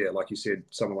where, like you said,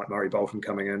 someone like Murray Bolton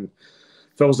coming in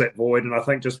fills that void, and I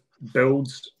think just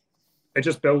builds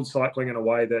cycling in a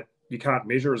way that you can't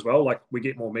measure as well. Like, we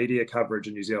get more media coverage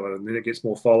in New Zealand, and then it gets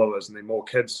more followers, and then more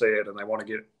kids see it, and they want to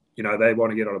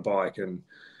get on a bike. And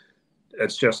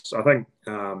it's just, I think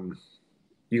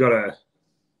you got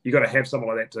to have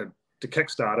someone like that to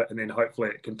kickstart it, and then hopefully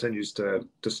it continues to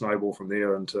snowball from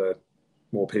there into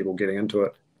more people getting into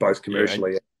it, both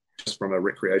commercially and just from a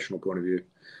recreational point of view.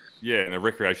 Yeah, and the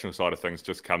recreational side of things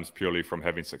just comes purely from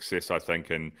having success, I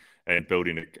think, and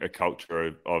building a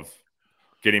culture of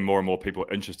getting more and more people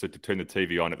interested to turn the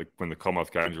TV on when the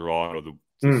Commonwealth Games are on, or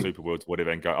the Super Worlds,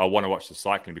 whatever, and go, I want to watch the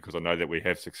cycling because I know that we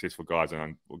have successful guys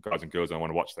and girls, and I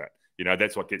want to watch that.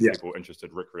 That's what gets people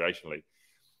interested recreationally.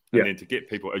 And then to get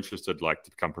people interested, like, to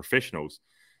become professionals,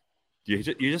 you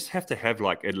just have to have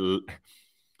like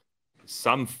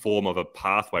some form of a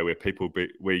pathway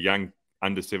where young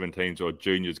under 17s or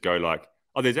juniors go like,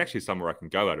 oh, there's actually somewhere I can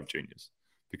go out of juniors.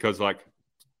 Because, like,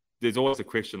 there's always a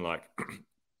question, like,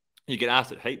 you get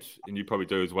asked it heaps, and you probably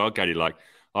do as well, Gady, like,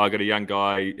 oh, I got a young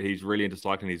guy, he's really into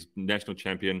cycling, he's national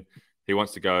champion, he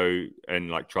wants to go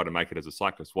and, like, try to make it as a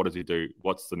cyclist. What does he do?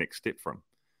 What's the next step for him?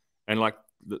 And, like,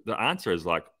 the answer is,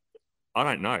 like, I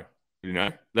don't know.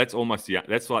 That's almost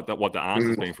that's like what the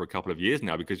answer's been for a couple of years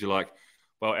now, because you're like,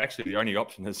 well, actually, the only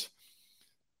option is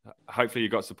hopefully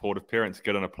you've got supportive parents,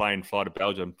 get on a plane, fly to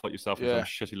Belgium, put yourself in some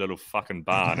shitty little fucking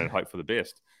barn and hope for the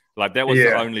best. Like, that was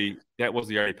the only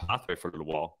pathway for a little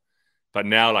while. But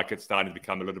now, like, it's starting to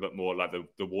become a little bit more like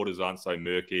the waters aren't so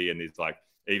murky, and there's, like,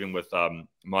 even with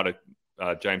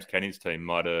James Canning's team,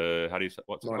 what's it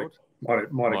called?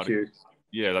 Mitre.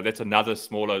 Yeah, like, that's another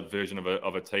smaller version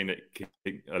of a team that can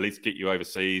at least get you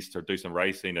overseas to do some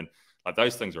racing, and, like,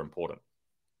 those things are important.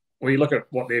 Well, you look at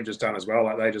what they've just done as well.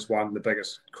 Like, they just won the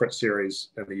biggest crit series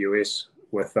in the US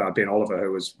with Ben Oliver,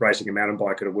 who was racing a mountain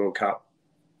bike at a World Cup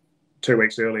 2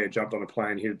 weeks earlier, jumped on a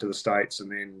plane, headed to the States,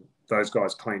 and then those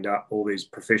guys cleaned up all these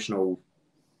professional,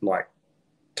 like,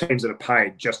 teams that are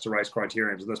paid just to race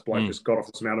criteriums. And this bloke just got off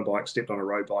his mountain bike, stepped on a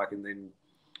road bike, and then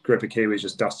a group of Kiwis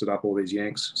just dusted up all these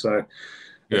Yanks. So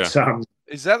it's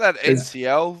is that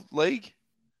NCL league?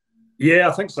 Yeah,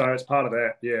 I think so. It's part of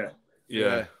that. Yeah.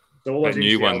 So all those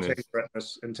new NCL teams are at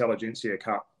this Intelligentsia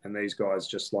Cup, and these guys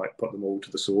just, like, put them all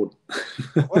to the sword.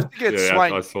 We'll have to get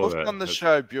Swain on the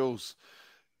show, Bulls,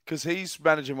 because he's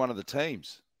managing one of the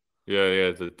teams.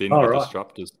 Yeah, the Denver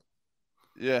Disruptors.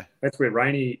 Yeah, that's where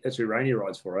Rainey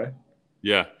rides for, eh?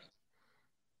 Yeah,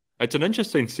 it's an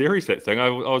interesting series, that thing. I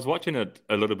was watching a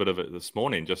little bit of it this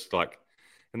morning, just like,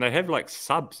 and they have, like,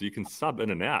 subs. You can sub in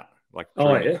and out, like,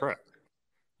 during the crit,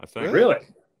 I think. Really?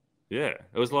 Yeah,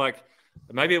 it was like,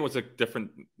 maybe it was a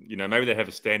different, maybe they have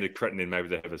a standard crit and then maybe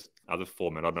they have this other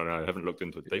format. I don't know. I haven't looked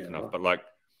into it deep enough. But, like,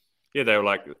 they were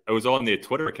like, it was on their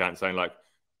Twitter account saying, like,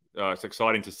 it's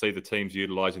exciting to see the teams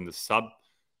utilising the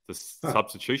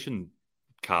substitution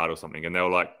card or something. And they were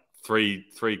like, three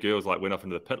girls, like, went off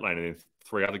into the pit lane, and then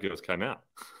 3 other girls came out.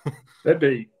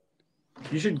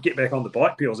 You should get back on the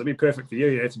bike, Peels. It'd be perfect for you.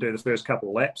 You have to do the first couple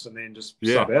of laps and then just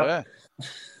sub out. Yeah.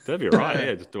 That'd be right.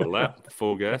 Yeah, just do a lap,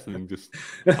 full gas, and then just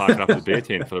park up the beer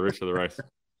tent for the rest of the race.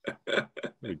 That'd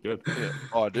be good. Yeah,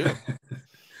 I do.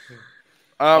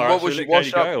 Right, what was your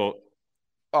wash up? Go,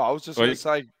 I was just going to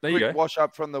say, quick wash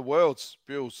up from the Worlds,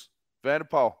 Bulls.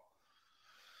 Vanderpoel.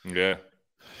 Yeah.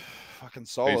 Fucking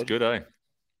solid. He's good, eh?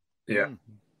 Yeah,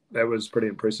 that was pretty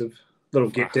impressive. Little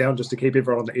get down just to keep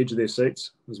everyone on the edge of their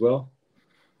seats as well.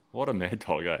 What a mad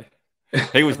dog, eh?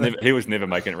 He was never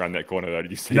making it around that corner though.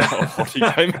 Did you see how hot he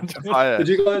came into? Did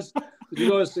you guys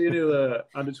see any of the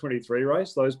under 23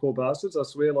 race? Those poor bastards. I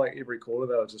swear, like, every corner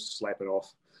they were just slapping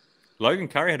off. Logan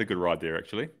Curry had a good ride there,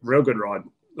 actually. Real good ride.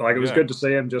 Like, it was good to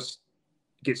see him just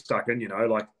get stuck in.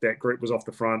 Like, that group was off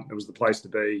the front. It was the place to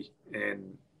be,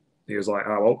 and he was like,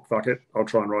 "Oh well, fuck it. I'll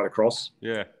try and ride across."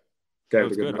 Yeah, gave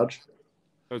it a good nudge.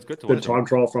 It was good to watch. Good time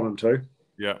trial from him too.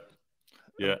 Yeah.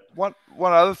 Yeah. One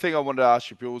other thing I wanted to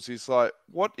ask you, Bills, is, like,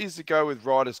 what is the go with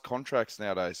riders' contracts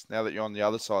nowadays, now that you're on the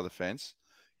other side of the fence?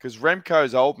 Because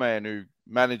Remco's old man who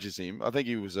manages him, I think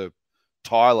he was a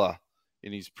Tyler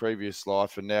in his previous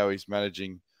life, and now he's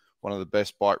managing one of the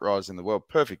best bike riders in the world.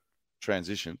 Perfect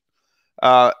transition.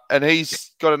 And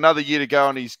he's got another year to go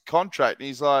on his contract, and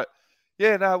he's like,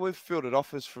 yeah, no, we've fielded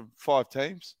offers from 5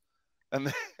 teams.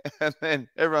 And then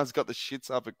everyone's got the shits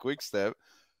up at Quickstep.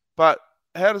 But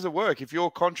how does it work? If you're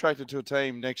contracted to a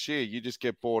team next year, you just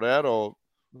get bought out, or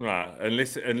right?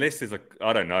 Unless there's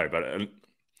I don't know, but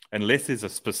unless there's a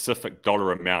specific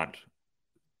dollar amount,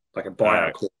 like a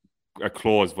buyout clause. A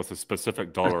clause with a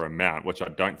specific dollar amount, which I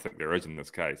don't think there is in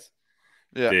this case.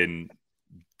 Yeah. Then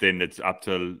then it's up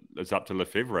to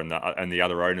Lefebvre and the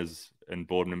other owners and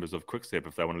board members of Quickstep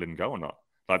if they want to let him go or not.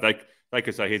 Like they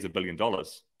could say, here's $1 billion.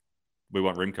 We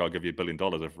want Remco, I'll give you $1 billion.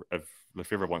 If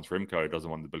Lefebvre wants Remco, doesn't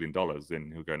want the $1 billion,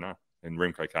 then he'll go, no. And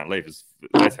Remco can't leave.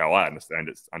 That's how I understand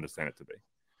it to be.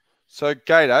 So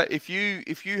Gator, if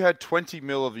you had 20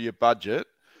 mil of your budget,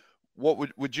 what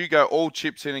would you go all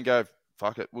chips in and go,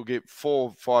 fuck it, we'll get 4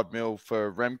 or 5 mil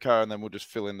for Remco and then we'll just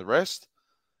fill in the rest?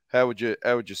 How would you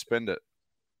spend it?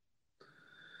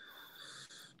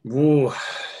 Ooh,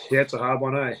 yeah, it's a hard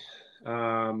one, eh?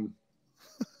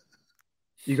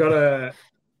 You gotta.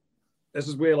 This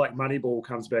is where like Moneyball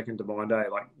comes back into mind, eh?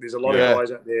 Like, there's a lot of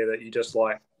guys out there that you just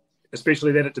like.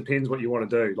 Especially then, it depends what you want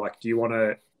to do. Like, do you want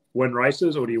to win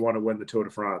races or do you want to win the Tour de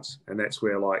France? And that's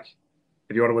where, like,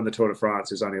 if you want to win the Tour de France,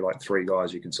 there's only like 3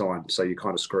 guys you can sign. So you're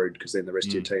kind of screwed because then the rest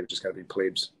of your team is just going to be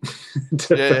plebs.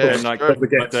 And like,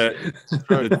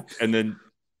 and then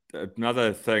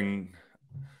another thing,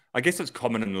 I guess it's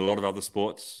common in a lot of other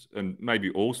sports and maybe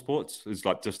all sports, is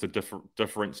like just a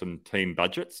difference in team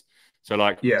budgets. So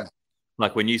like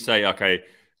when you say, okay,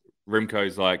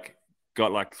 Remco's like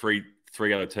got like three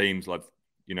other teams, like,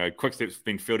 you know, Quickstep's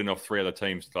been fielding off 3 other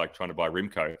teams like trying to buy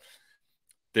Remco,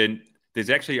 then there's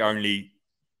actually only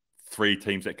 3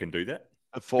 teams that can do that.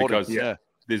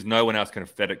 There's no one else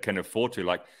that can afford to.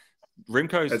 Like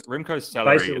Remco's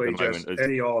salary at the moment is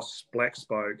Ineos, Black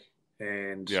Spoke,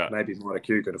 and maybe Mitre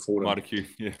Q could afford him. Mitre Q,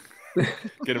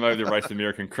 get him over the Race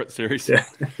American Crit Series.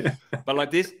 But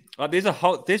like there's probably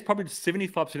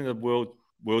 75% of the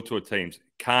world tour teams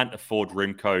can't afford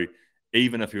Remco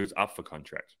even if he was up for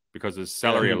contract because his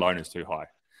salary alone is too high,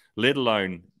 let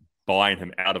alone buying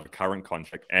him out of a current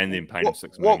contract and then paying him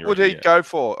 $6 million. What would he go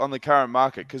for on the current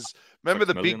market? Because remember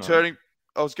the big turning.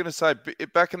 I was going to say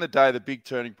back in the day, the big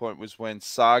turning point was when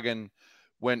Sagan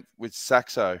went with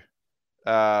Saxo,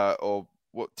 or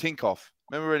what Tinkoff.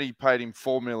 Remember when he paid him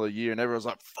 $4 million a year, and everyone was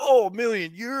like €4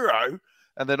 million,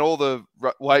 and then all the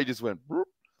wages went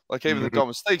like even the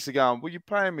domestiques are going, well, you're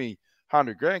paying me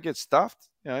 $100,000, get stuffed.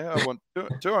 You know, I want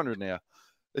 200 now.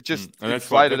 It just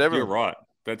inflated everything. You're right.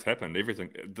 That's happened. Everything.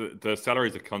 The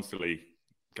salaries are constantly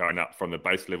going up from the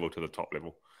base level to the top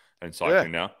level and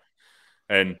cycling now,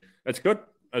 and it's good.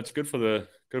 It's good for the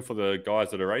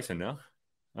guys that are racing now.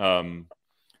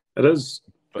 It is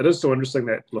so interesting,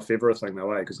 that Lefebvre thing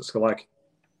though, because it's like,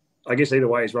 I guess either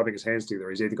way he's rubbing his hands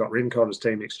together. He's either got Remco on his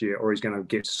team next year, or he's going to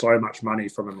get so much money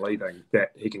from him leaving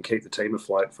that he can keep the team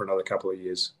afloat for another couple of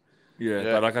years. Yeah.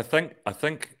 But like I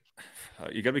think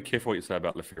you got to be careful what you say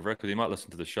about Lefebvre because he might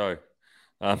listen to the show.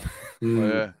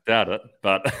 Doubt it,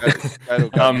 but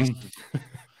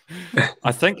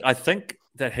I think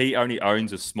that he only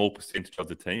owns a small percentage of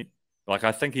the team. Like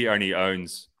I think he only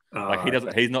owns he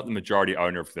doesn't. He's not the majority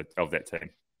owner of that team.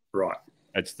 Right.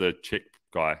 It's the Czech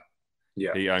guy.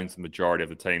 Yeah. He owns the majority of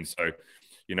the team. So,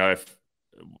 you know, if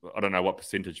I don't know what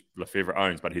percentage Lefebvre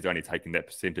owns, but he's only taking that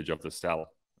percentage of the sell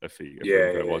if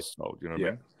it was sold. You know what I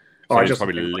mean? So I just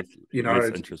probably think, you know,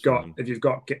 if you've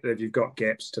got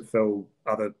gaps to fill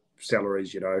other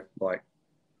salaries, you know, like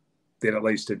then at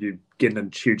least if you get a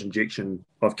huge injection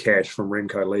of cash from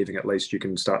Remco leaving, at least you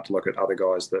can start to look at other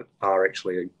guys that are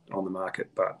actually on the market.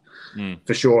 But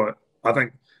for sure, I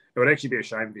think it would actually be a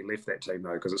shame if he left that team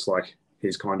though, because it's like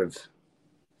he's kind of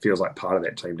feels like part of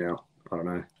that team now. I don't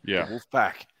know. Yeah,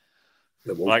 Wolfpack.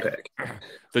 The Wolfpack.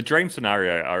 The dream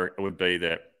scenario would be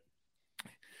that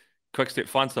Quickstep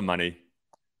finds some money,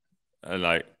 and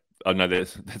like I know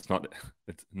it's not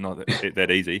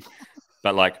that easy,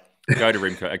 but like go to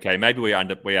Remco. Okay, maybe we're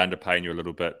underpaying you a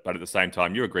little bit, but at the same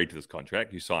time, you agreed to this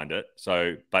contract, you signed it.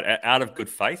 So, but out of good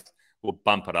faith, we'll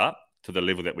bump it up to the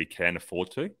level that we can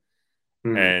afford to,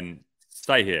 and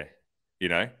stay here. You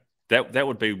know, that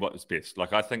would be what's best.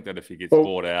 Like I think that if he gets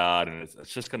bought out, and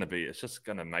it's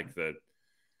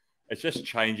just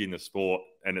changing the sport,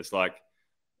 and it's like.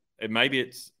 Maybe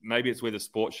it's where the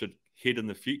sport should head in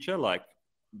the future, like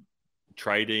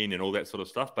trading and all that sort of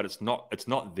stuff. But it's not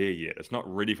there yet. It's not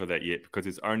ready for that yet because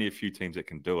there's only a few teams that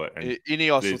can do it. And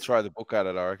Ineos will throw the book at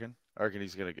it. I reckon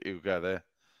he'll go there.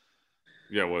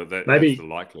 Yeah, well, that's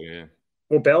likely. Yeah.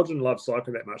 Well, Belgium loves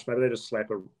cycling that much. Maybe they just slap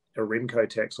a Remco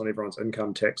tax on everyone's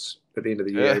income tax at the end of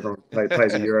the year. Yeah. Everyone pays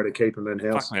 €1 to keep them in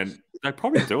house. Fuck, man. They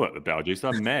probably do it, the Belgians.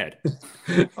 They're mad.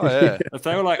 Oh, yeah. If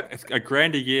they were like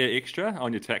 $1,000 a year extra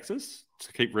on your taxes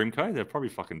to keep Remco, they'd probably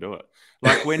fucking do it.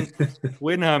 Like when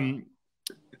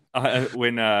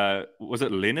was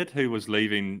it Leonard who was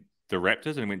leaving the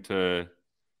Raptors and went to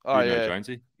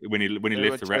Jonesy? When he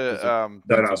left the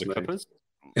Raptors the Clippers?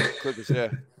 Clippers, yeah.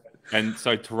 And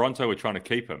so Toronto were trying to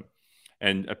keep him.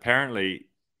 And apparently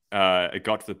it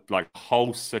got to the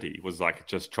whole city was like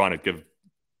just trying to give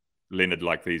Leonard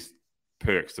like these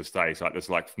perks to stay. So like this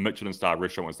Michelin star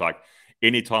restaurant was like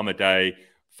any time of day,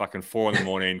 fucking 4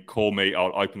 a.m, call me,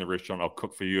 I'll open the restaurant, I'll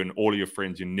cook for you and all of your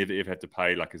friends. You never ever have to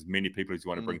pay like as many people as you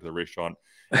want to bring to the restaurant.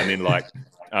 And then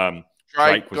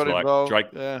Drake was like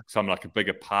involved. Some like a big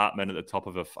apartment at the top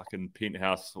of a fucking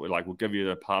penthouse. Like, we'll give you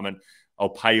an apartment. I'll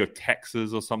pay your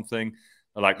taxes or something.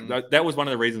 Like that was one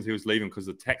of the reasons he was leaving, because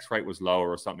the tax rate was lower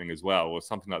or something as well, or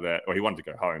something like that. Or he wanted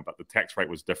to go home, but the tax rate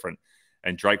was different.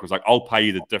 And Drake was like, I'll pay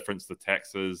you the difference, the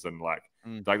taxes. And like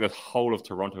the whole of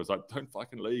Toronto was like, don't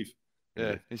fucking leave.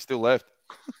 Yeah, he still left.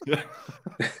 Yeah.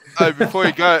 Oh, before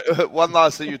you go, one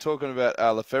last thing, you're talking about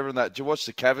Lefebvre and that. Did you watch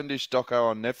the Cavendish doco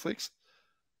on Netflix?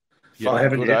 Yeah, I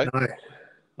haven't yet. No.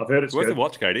 I've heard it's worth good. a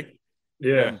watch, Katie.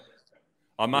 Yeah.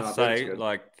 I must say,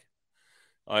 like,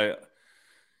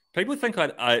 people think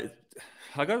I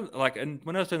got like, and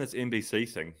when I was doing this NBC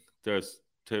thing, there's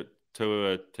to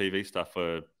TV stuff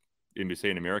for NBC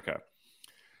in America.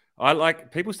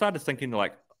 People started thinking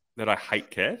like that I hate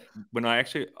Cav, when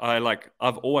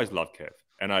I've always loved Cav,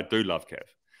 and I do love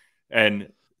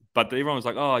Cav, but everyone was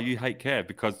like, oh, you hate Cav,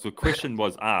 because the question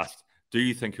was asked, do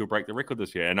you think he'll break the record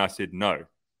this year? And I said no.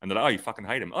 And they're like, oh, you fucking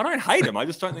hate him. I don't hate him. I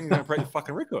just don't think he's going to break the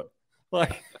fucking record.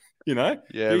 Like, you know?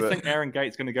 Yeah, do you think Aaron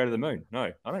Gates going to go to the moon?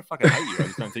 No, I don't fucking hate you. I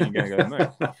just don't think you're going to go to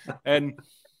the moon. And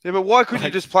yeah, but why couldn't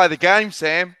you just play the game,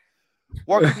 Sam?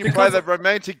 Why couldn't you play the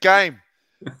romantic game?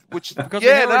 Which because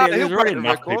there's already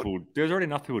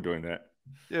enough people doing that.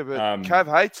 Yeah, but Cav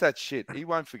hates that shit. He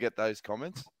won't forget those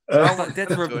comments.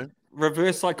 That's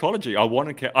reverse psychology. I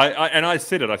want to. I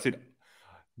said it. I said,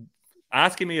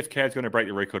 asking me if Cav's going to break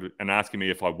the record and asking me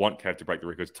if I want Cav to break the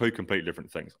record is two completely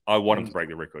different things. I want him to break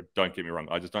the record. Don't get me wrong.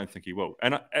 I just don't think he will.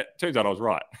 And it turns out I was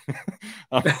right.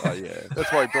 Oh, yeah.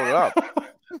 That's why he brought it up.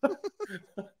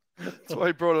 That's why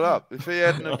he brought it up. If he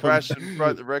hadn't crashed and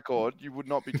broke the record, you would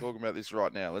not be talking about this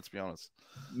right now. Let's be honest.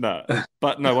 No.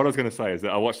 But no, what I was going to say is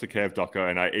that I watched the Cav doco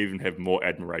and I even have more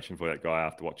admiration for that guy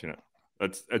after watching it.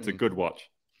 It's a good watch.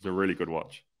 It's a really good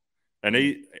watch. And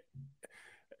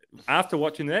after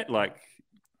watching that,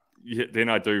 then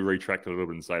I do retract a little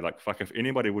bit and say, like, fuck, if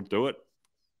anybody would do it,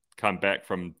 come back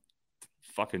from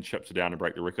fucking chips down and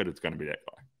break the record, it's going to be that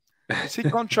guy. Is he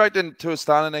contracted to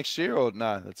Astana next year, or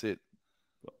no? That's it.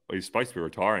 Well, he's supposed to be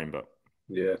retiring, but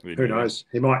yeah, who knows?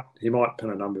 He might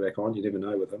pin a number back on. You never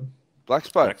know with him. Black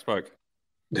spoke.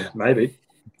 Maybe.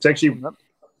 It's actually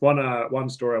one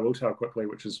story I will tell quickly,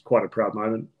 which is quite a proud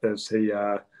moment. Is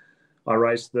I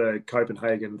raced the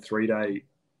Copenhagen 3-day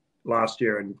last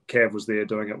year, and Cav was there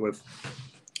doing it with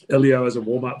Ilio as a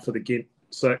warm-up for the Ghent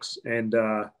 6, and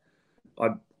I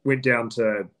went down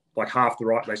to like half the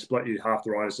right. They split you half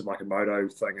the riders did like a moto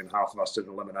thing, and half of us did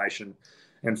an elimination.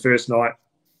 And first night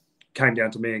came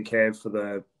down to me and Cav for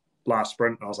the last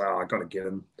sprint, and I was like, I got to get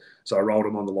him. So I rolled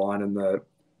him on the line in the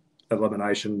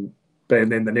elimination.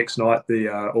 And then the next night, the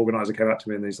organizer came up to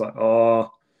me and he's like,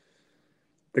 oh,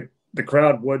 the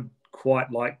crowd would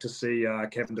quite like to see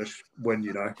Cavendish win,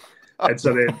 you know. And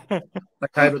so then I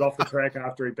came it off the track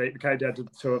after he came down to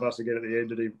the two of us again at the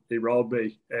end, and he rolled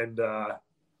me. And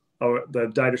the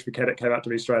Danish mechanic came up to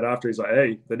me straight after. He's like,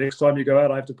 hey, the next time you go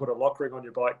out, I have to put a lock ring on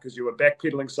your bike because you were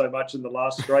backpedaling so much in the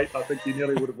last straight. I think you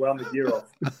nearly would have wound the gear off.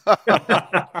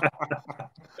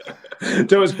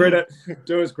 To his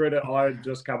credit, I had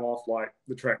just come off like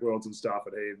the track worlds and stuff,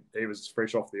 and he was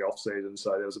fresh off the off season,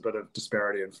 so there was a bit of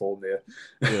disparity in form there.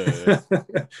 Yeah.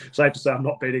 Safe to say, I'm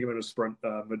not beating him in a sprint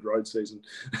mid-road season.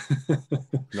 No,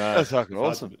 that's fucking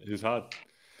awesome. It was hard,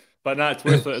 but no, it's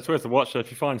worth a watch if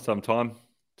you find some time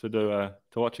to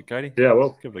watch it, Katie. Yeah,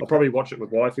 well, I'll probably watch it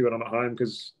with wifey when I'm at home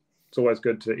because it's always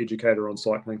good to educate her on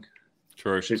cycling.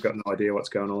 True, she's got no idea what's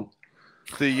going on.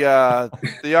 The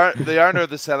owner of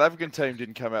the South African team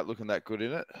didn't come out looking that good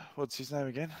in it. What's his name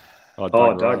again?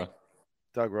 Doug.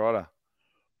 Doug Ryder.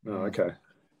 Oh, okay.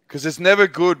 Because it's never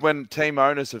good when team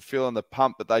owners are feeling the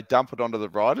pump, but they dump it onto the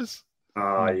riders.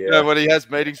 Yeah. You know, when he has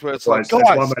meetings where it's like,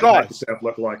 guys,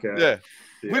 look like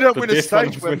we don't win a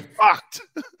stage, we're fucked.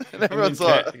 And everyone's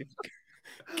like,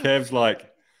 Kev's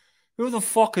like, who the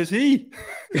fuck is he?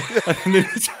 And then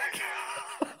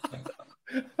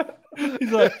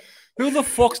he's like, who the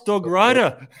fuck's Doug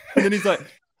Ryder? And then he's like,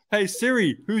 hey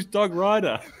Siri, who's Doug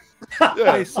Ryder?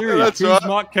 Hey Siri, who's right.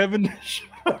 Mark Cavendish?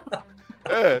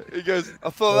 Yeah, he goes, I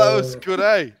thought that was good,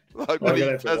 eh? Like when he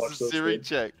does the Siri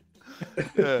check.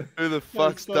 Yeah, who the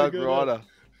fuck's Doug Ryder?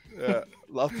 Yeah,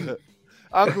 loved it.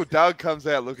 Uncle Doug comes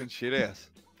out looking shit ass.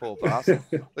 Poor bastard.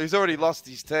 He's already lost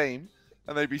his team,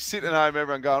 and they'd be sitting at home,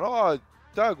 everyone going, oh,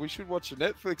 Doug, we should watch a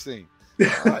Netflix thing.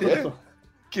 Oh, yeah,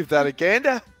 give that a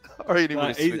gander. I really would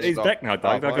have he's back now,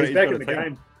 Doug. Oh, He's back in the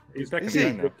game. He's back in Is the he?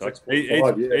 game now, Doug.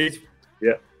 6.5,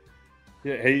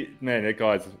 yeah. Man, that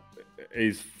guy's.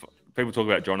 People talk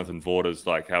about Jonathan Vaughters,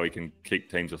 like how he can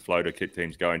keep teams afloat or keep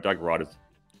teams going. Doug Ryder's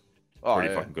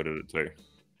pretty fucking good at it too.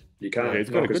 You can't. Yeah, he's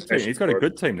got a good team. He's got a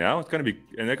good team now. It's going to be,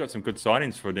 and they've got some good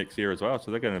signings for next year as well. So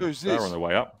they're on their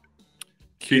way up.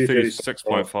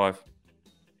 Q36.5.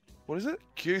 What is it?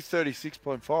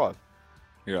 Q36.5.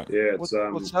 Yeah. Yeah, What's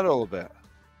that all about?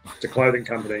 it's a clothing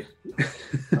company.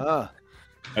 It's a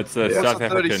What's South a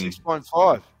African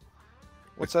 36.5?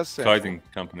 What's that stand clothing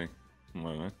company. I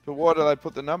don't know. But why do they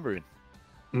put the number in?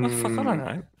 I don't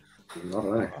know. I don't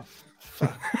know.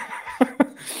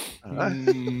 I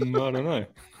don't know.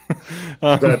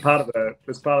 I don't know.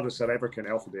 It's part of the South African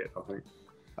alphabet, I think.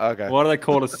 Okay. Why do they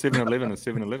call a 7-Eleven a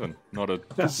 7-Eleven, not a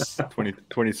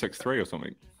 26.3 or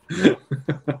something?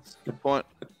 Good point.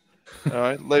 All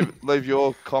right, leave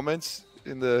your comments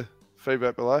in the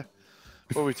feedback below.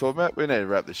 What are we talking about? We need to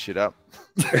wrap this shit up.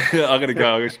 I gotta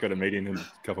go. I just got a meeting in a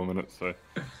couple of minutes. So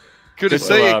Good to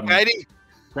see you, Katie.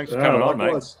 thanks for coming on, mate.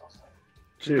 Likewise.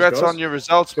 Cheers, Congrats guys. on your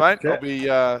results, mate. Yeah. I'll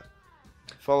be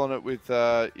following it with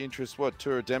interest. What,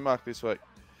 tour of Denmark this week?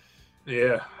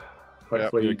 Yeah.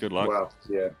 Hopefully. Yeah, good luck. Well,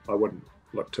 yeah, I wouldn't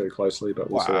look too closely,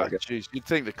 but we'll see. Wow, I guess. jeez, you'd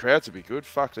think the crowds would be good.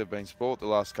 Fuck, they've been sport the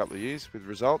last couple of years with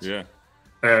results. Yeah,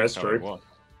 That's how it true. was.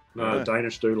 No, Yeah.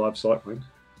 Danish do love cycling.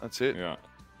 That's it. Yeah.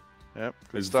 Yep.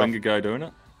 Good Is stuff. Vingegaard doing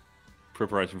it?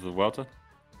 Preparation for the Welter.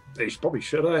 He probably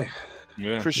should, eh?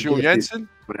 Yeah. Chris Yeah. Jensen.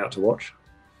 Went out to watch.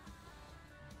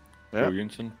 Yeah. Bill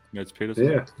Jensen, Mads Pedersen.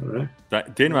 Yeah, I don't know.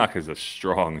 Denmark is a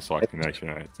strong cycling nation.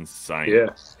 It's insane. Yeah,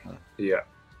 yeah.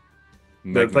 The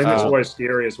Magnus- thing that's always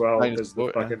scary as well Danish is the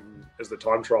sport, yeah. is the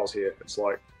time trials here. It's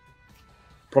like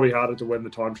probably harder to win the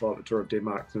time trial at the Tour of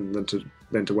Denmark than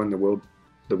to win the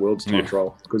world's time Yeah.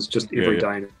 trial, because just Yeah, every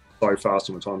yeah. Dane is so fast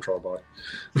on the time trial by.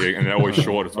 Yeah, and they're always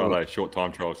short as well. They short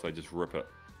time trials. They just rip it.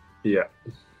 Yeah.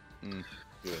 Yeah,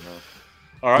 no.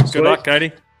 All right. Sweet. Good luck,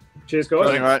 Katie. Cheers, guys.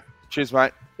 All right. Cheers,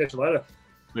 mate. Catch you later.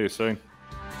 See you soon.